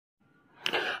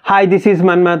Hi, this is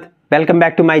Manmad. Welcome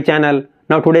back to my channel.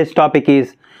 Now today's topic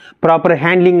is proper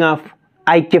handling of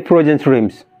IQF frozen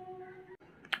shrimps.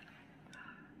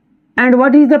 And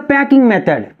what is the packing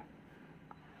method?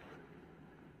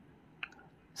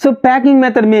 So packing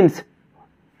method means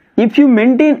if you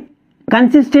maintain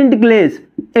consistent glaze,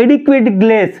 adequate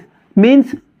glaze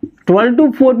means 12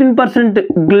 to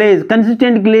 14% glaze.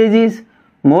 Consistent glaze is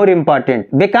more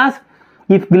important because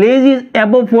if glaze is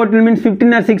above 14 means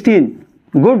 15 or 16,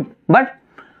 good, but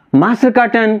master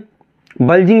carton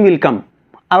bulging will come.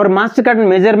 Our master carton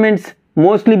measurements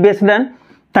mostly based on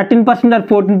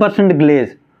 13% or 14%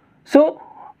 glaze. So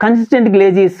consistent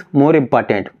glaze is more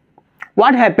important.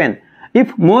 What happen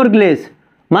if more glaze,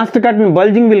 master carton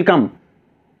bulging will come?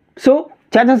 So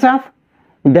chances of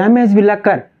damage will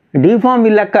occur, deform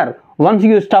will occur once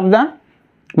you stop the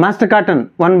master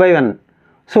carton one by one.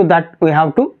 So that we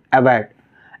have to avoid.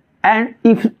 And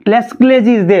if less glaze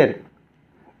is there,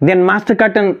 then master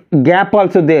carton gap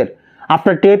also there.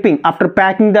 After taping, after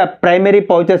packing the primary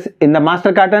pouches in the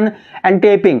master carton and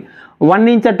taping, 1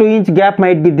 inch or 2 inch gap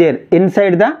might be there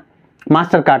inside the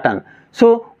master carton.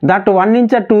 So that 1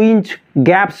 inch or 2 inch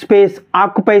gap space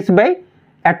occupies by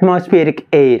atmospheric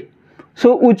air.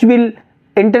 So which will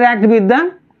interact with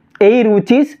the air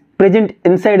which is present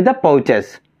inside the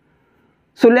pouches.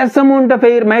 So less amount of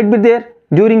air might be there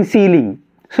during sealing.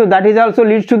 So that is also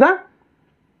leads to the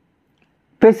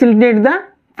facilitate the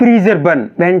freezer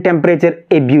burn when temperature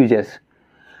abuses.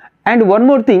 And one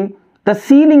more thing, the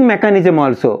sealing mechanism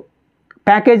also.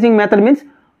 Packaging method means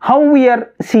how we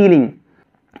are sealing.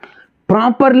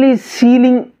 Properly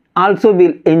sealing also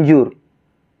will ensure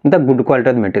the good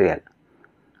quality of the material.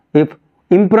 If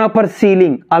improper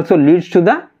sealing also leads to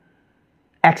the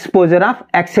exposure of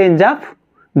exchange of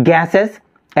gases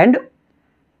and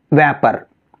vapor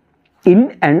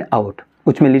in and out,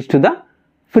 which may lead to the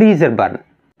freezer burn.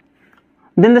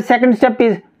 Then the second step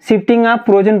is shifting of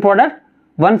frozen product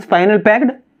once final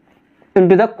packed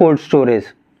into the cold storage.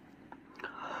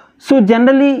 So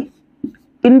generally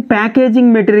in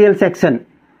packaging material section,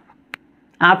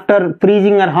 after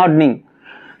freezing or hardening,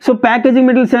 so packaging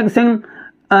material section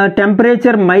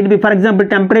temperature might be, for example,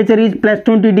 temperature is plus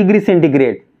 20 degrees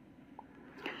centigrade.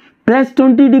 Plus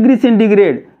 20 degrees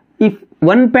centigrade, if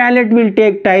one pallet will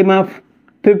take time of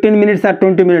 15 minutes or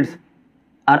 20 minutes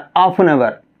or half an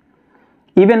hour.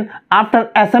 Even after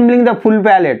assembling the full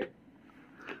pallet,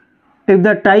 if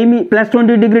the time is plus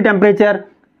 20 degree temperature,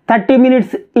 30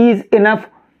 minutes is enough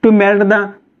to melt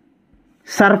the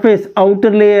surface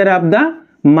outer layer of the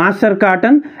master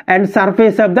carton, and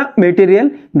surface of the material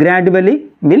gradually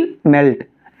will melt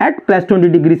at plus 20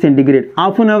 degrees centigrade.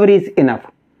 Half an hour is enough.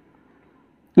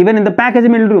 Even in the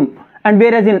packaging room, and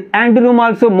whereas in anteroom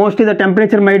also mostly the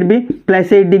temperature might be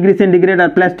plus 8 degrees centigrade or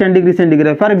plus 10 degrees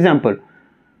centigrade. For example,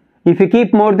 if you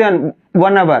keep more than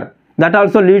 1 hour, that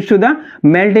also leads to the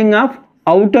melting of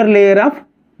outer layer of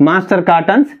master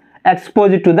cartons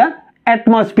exposed to the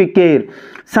atmospheric air.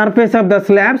 Surface of the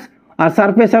slabs or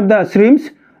surface of the shrimps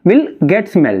will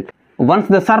get melt. Once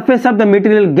the surface of the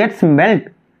material gets melt,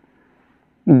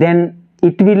 then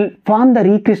it will form the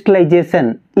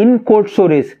recrystallization in cold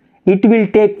storage. It will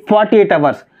take 48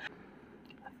 hours.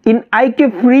 In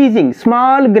IQF freezing,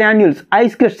 small granules,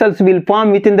 ice crystals will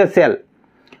form within the cell.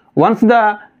 Once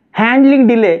the handling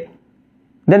delay,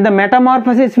 then the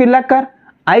metamorphosis will occur.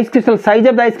 Ice crystal, size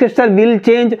of the ice crystal will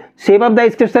change, shape of the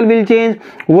ice crystal will change,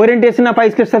 orientation of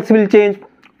ice crystals will change.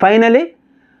 Finally,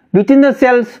 within the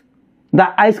cells,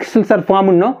 the ice crystals are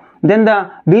formed, no? Then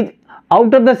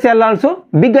out of the cell also,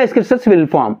 big ice crystals will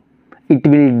form. It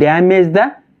will damage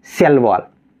the cell wall.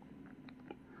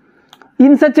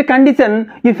 In such a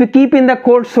condition, if you keep in the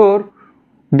cold store,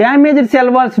 damaged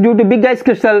cell walls due to big ice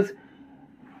crystals,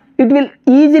 it will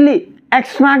easily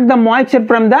extract the moisture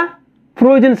from the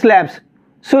frozen slabs.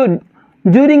 So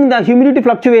during the humidity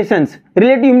fluctuations,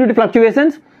 relative humidity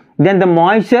fluctuations, then the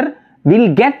moisture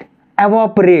will get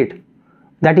evaporate.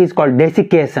 That is called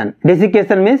desiccation.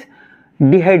 Desiccation means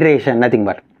dehydration, nothing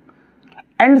but.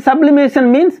 And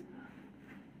sublimation means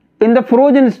in the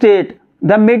frozen state,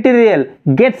 the material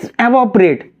gets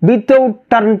evaporate without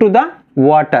turn to the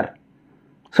water.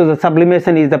 So the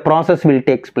sublimation is the process will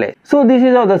take place. So this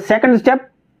is how the second step,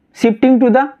 shifting to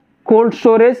the cold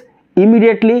storage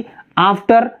immediately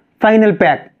after final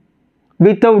pack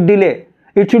without delay.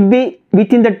 It should be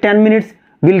within the 10 minutes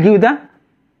will give the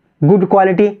good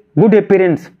quality, good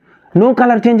appearance. No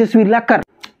color changes will occur.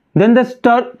 Then the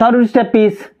third step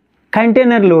is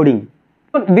container loading.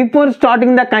 Before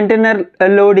starting the container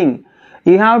loading,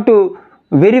 you have to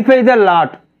verify the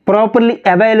lot properly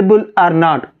available or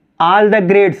not. All the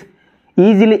grades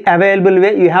easily available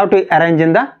way you have to arrange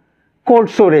in the cold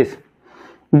storage.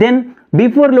 Then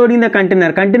before loading the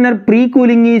container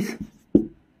pre-cooling is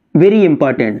very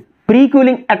important.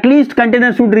 Pre-cooling, at least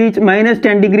container should reach minus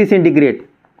 10 degrees centigrade.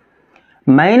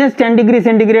 Minus 10 degrees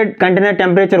centigrade container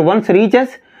temperature once reaches,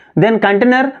 then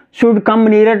container should come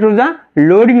nearer to the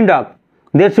loading dock.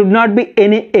 There should not be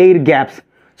any air gaps.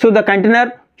 So the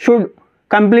container should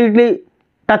completely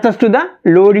touches to the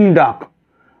loading dock.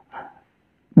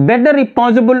 Better if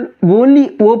possible,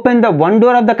 only open the one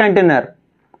door of the container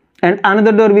and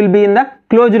another door will be in the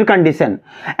closed condition.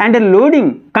 And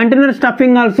loading, container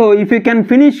stuffing also, if you can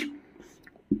finish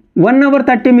 1 hour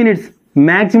 30 minutes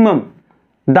maximum,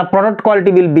 the product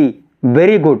quality will be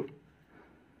very good.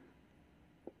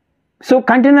 So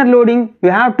container loading, you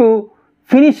have to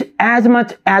finish as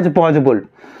much as possible.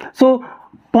 So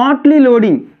partly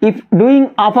loading, if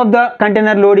doing half of the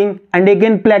container loading and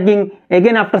again plugging,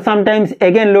 again after some times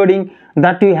again loading,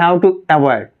 that you have to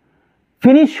avoid.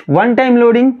 Finish one time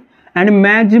loading and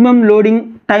maximum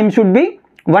loading time should be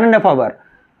 1.5 hours.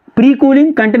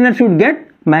 Pre-cooling, container should get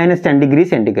minus 10 degrees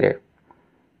centigrade.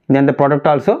 Then the product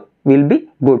also will be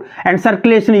good. And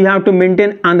circulation you have to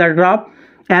maintain on the top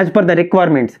as per the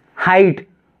requirements. Height,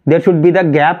 there should be the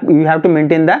gap, you have to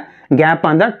maintain the gap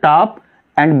on the top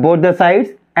and both the sides,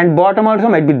 and bottom also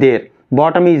might be there.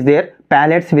 Bottom is there,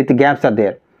 pallets with gaps are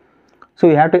there. So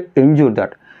you have to ensure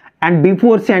that. And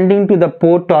before sending to the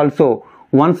port also,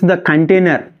 once the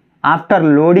container after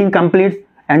loading completes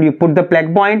and you put the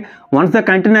plug point, once the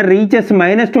container reaches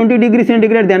minus 20 degrees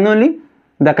centigrade, then only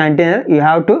the container you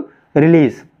have to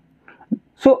release.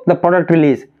 So the product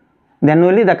release, then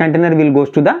only the container will goes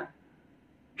to the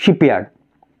shipyard.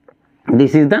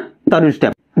 This is the third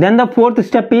step. Then the fourth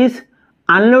step is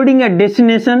unloading at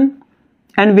destination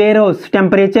and warehouse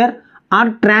temperature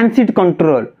or transit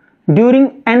control.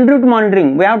 During en route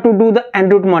monitoring, we have to do the en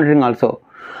route monitoring also.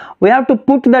 We have to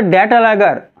put the data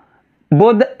logger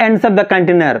both the ends of the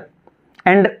container,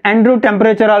 and en route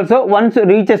temperature also once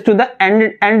reaches to the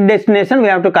end destination, we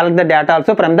have to collect the data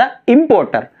also from the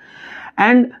importer.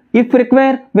 And if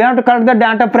required, we have to collect the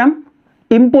data from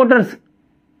importer's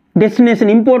destination,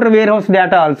 importer warehouse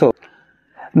data also.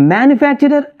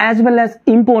 Manufacturer as well as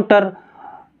importer,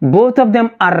 both of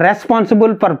them are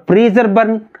responsible for freezer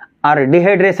burn or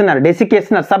dehydration or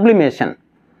desiccation or sublimation.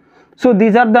 So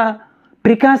these are the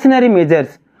precautionary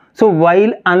measures. So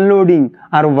while unloading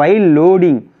or while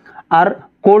loading or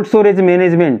cold storage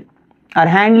management or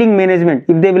handling management,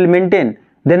 if they will maintain,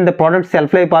 then the product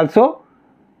shelf life also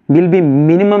will be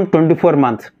minimum 24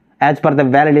 months as per the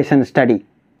validation study.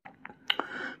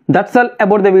 That's all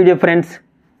about the video, friends.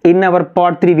 In our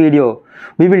part 3 video,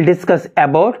 we will discuss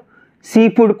about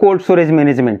seafood cold storage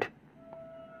management.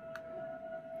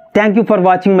 Thank you for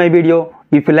watching my video.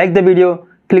 If you like the video,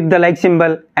 click the like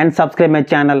symbol and subscribe my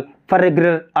channel for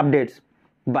regular updates.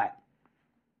 Bye.